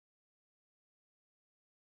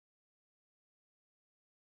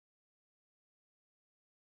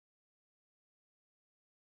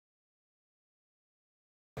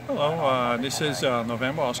Hello, this is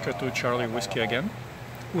November Oscar 2 Charlie Whiskey again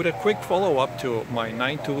with a quick follow-up to my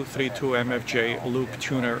 9232 MFJ loop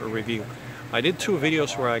tuner review. I did two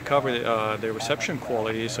videos where I covered the reception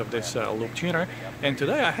qualities of this loop tuner, and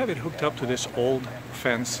today I have it hooked up to this old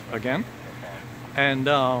fence again, and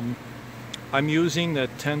I'm using the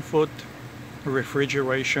 10-foot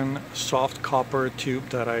refrigeration soft copper tube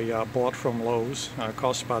that I bought from Lowe's. It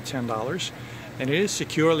cost about $10, and it is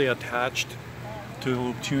securely attached to the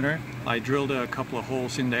loop tuner. I drilled a couple of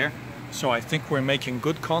holes in there, so I think we're making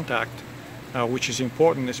good contact, which is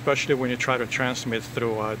important, especially when you try to transmit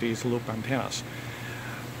through these loop antennas.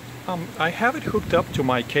 I have it hooked up to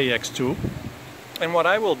my KX2, and what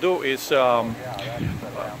I will do is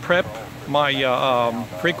prep my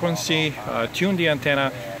frequency, tune the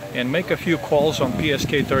antenna, and make a few calls on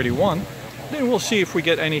PSK31. Then we'll see if we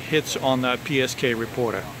get any hits on that PSK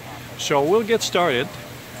reporter. So we'll get started.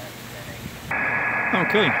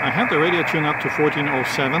 Okay, I have the radio tuned up to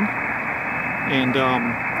 1407, and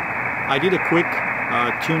I did a quick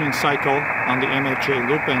tuning cycle on the MFJ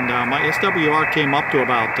loop, and my SWR came up to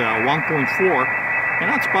about 1.4, and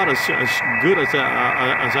that's about as good as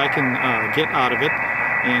I can get out of it,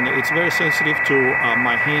 and it's very sensitive to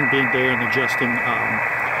my hand being there and adjusting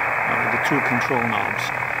the two control knobs.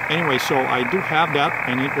 Anyway, so I do have that,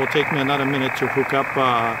 and it will take me another minute to hook up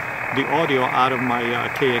the audio out of my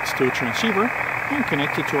KX2 transceiver and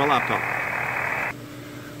connect it to a laptop.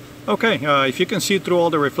 Okay, if you can see through all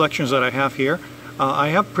the reflections that I have here, I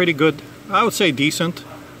have pretty good, I would say decent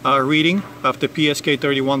reading of the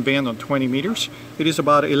PSK31 band on 20 meters. It is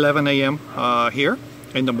about 11 a.m. Here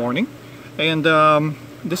in the morning, and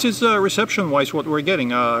this is reception-wise what we're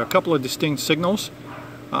getting. A couple of distinct signals.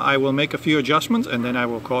 I will make a few adjustments, and then I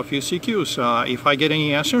will call a few CQs. If I get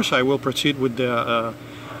any answers, I will proceed with the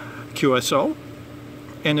QSO.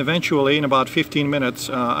 And eventually, in about 15 minutes,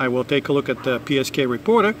 I will take a look at the PSK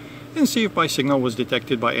reporter and see if my signal was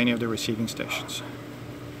detected by any of the receiving stations.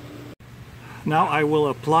 Now I will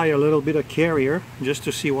apply a little bit of carrier just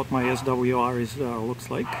to see what my SWR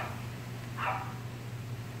looks like.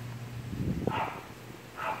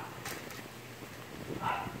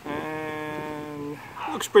 And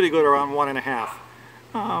looks pretty good, around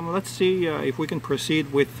 1.5. Let's see if we can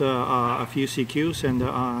proceed with a few CQs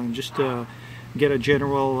and just get a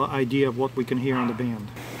general idea of what we can hear on the band.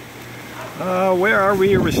 Where are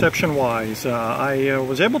we reception wise? I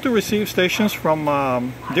was able to receive stations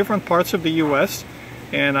from different parts of the US,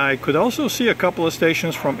 and I could also see a couple of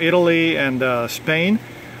stations from Italy and Spain,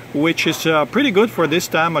 which is pretty good for this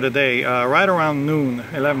time of the day, right around noon,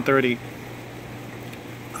 11:30.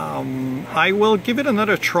 I will give it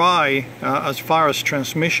another try as far as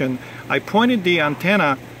transmission. I pointed the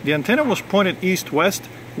antenna was pointed east-west,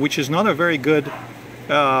 which is not a very good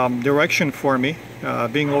direction for me,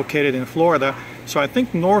 being located in Florida. So I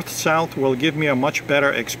think north-south will give me a much better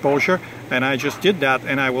exposure, and I just did that,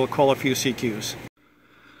 and I will call a few CQs.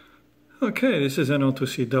 Okay, this is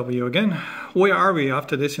NO2CW again. Where are we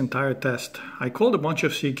after this entire test? I called a bunch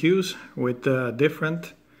of CQs with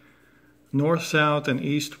different north-south and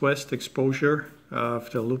east-west exposure of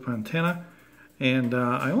the loop antenna, and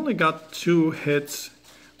I only got 2 hits,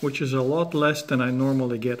 which is a lot less than I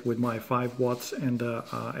normally get with my 5 watts and the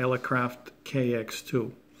Elecraft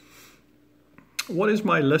KX2. What is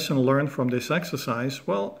my lesson learned from this exercise?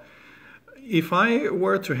 Well, if I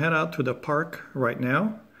were to head out to the park right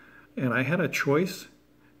now and I had a choice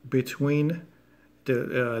between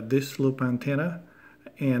this loop antenna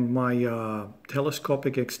and my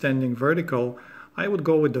telescopic extending vertical, I would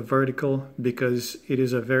go with the vertical because it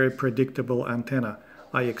is a very predictable antenna.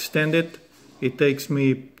 I extend it, it takes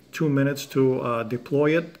me 2 minutes to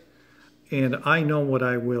deploy it, and I know what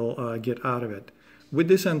I will get out of it. With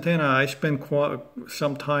this antenna, I spend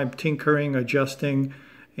some time tinkering, adjusting,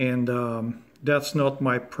 and that's not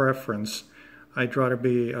my preference. I'd rather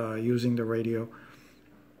be using the radio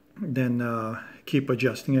than keep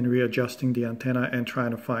adjusting and readjusting the antenna and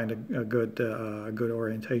trying to find a good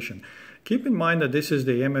orientation. Keep in mind that this is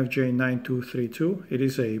the MFJ 9232. It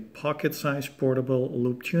is a pocket-sized portable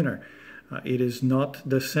loop tuner. It is not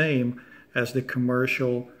the same as the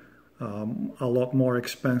commercial, a lot more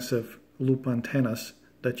expensive loop antennas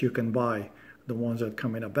that you can buy. The ones that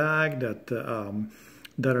come in a bag, that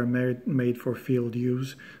are made for field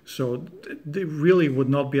use. So they really would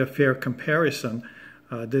not be a fair comparison,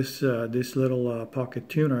 this little pocket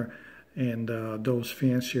tuner and those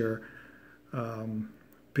fancier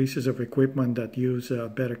pieces of equipment that use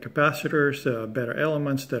better capacitors, better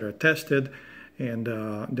elements that are tested, and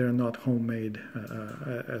they're not homemade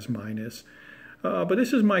as mine is. But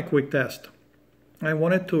this is my quick test. I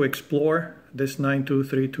wanted to explore this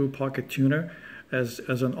 9232 pocket tuner as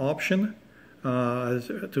an option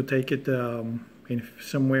to take it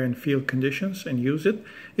somewhere in field conditions and use it.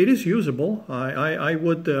 It is usable. I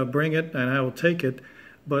would bring it and I will take it,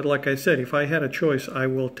 but like I said, if I had a choice, I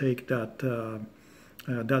will take that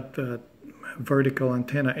vertical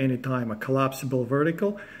antenna anytime, a collapsible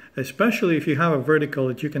vertical, especially if you have a vertical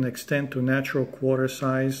that you can extend to natural quarter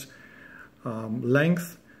size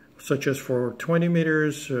length, such as for 20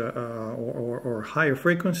 meters or higher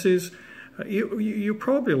frequencies. You're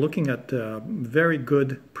probably looking at very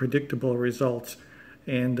good predictable results,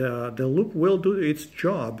 and the loop will do its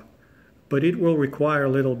job, but it will require a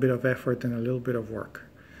little bit of effort and a little bit of work.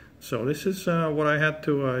 So this is what I had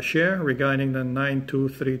to share regarding the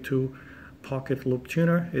 9232 pocket loop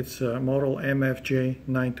tuner. It's model MFJ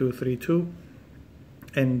 9232,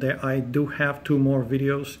 and I do have 2 more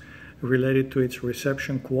videos related to its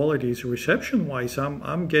reception qualities. Reception wise,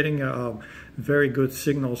 I'm getting very good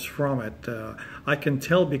signals from it. I can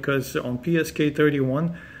tell because on PSK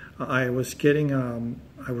 31 I was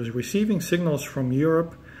receiving signals from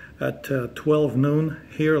Europe at 12 noon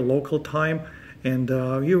here local time, and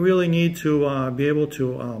you really need to be able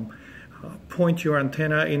to point your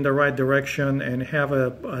antenna in the right direction and have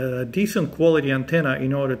a decent quality antenna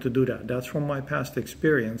in order to do that. That's from my past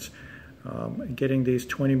experience. Getting these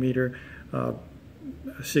 20-meter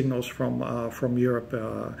signals from Europe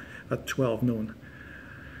at 12 noon.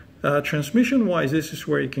 Transmission-wise, this is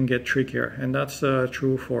where you can get trickier, and that's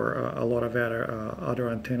true for a lot of other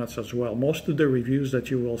antennas as well. Most of the reviews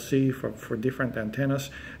that you will see for different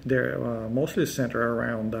antennas, they're mostly centered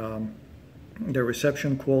around the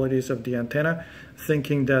reception qualities of the antenna,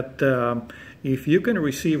 thinking that if you can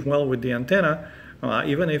receive well with the antenna,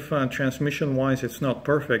 even if transmission-wise it's not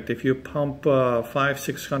perfect, if you pump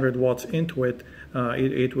 500-600 watts into it,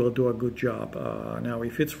 it will do a good job. Now,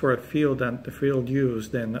 if it's for a field and the field use,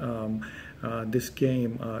 then this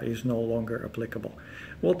game is no longer applicable.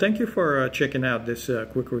 Well, thank you for checking out this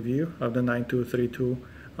quick review of the 9232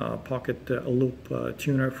 pocket loop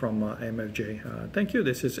tuner from MFJ. Thank you.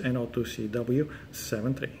 This is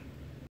NO2CW73.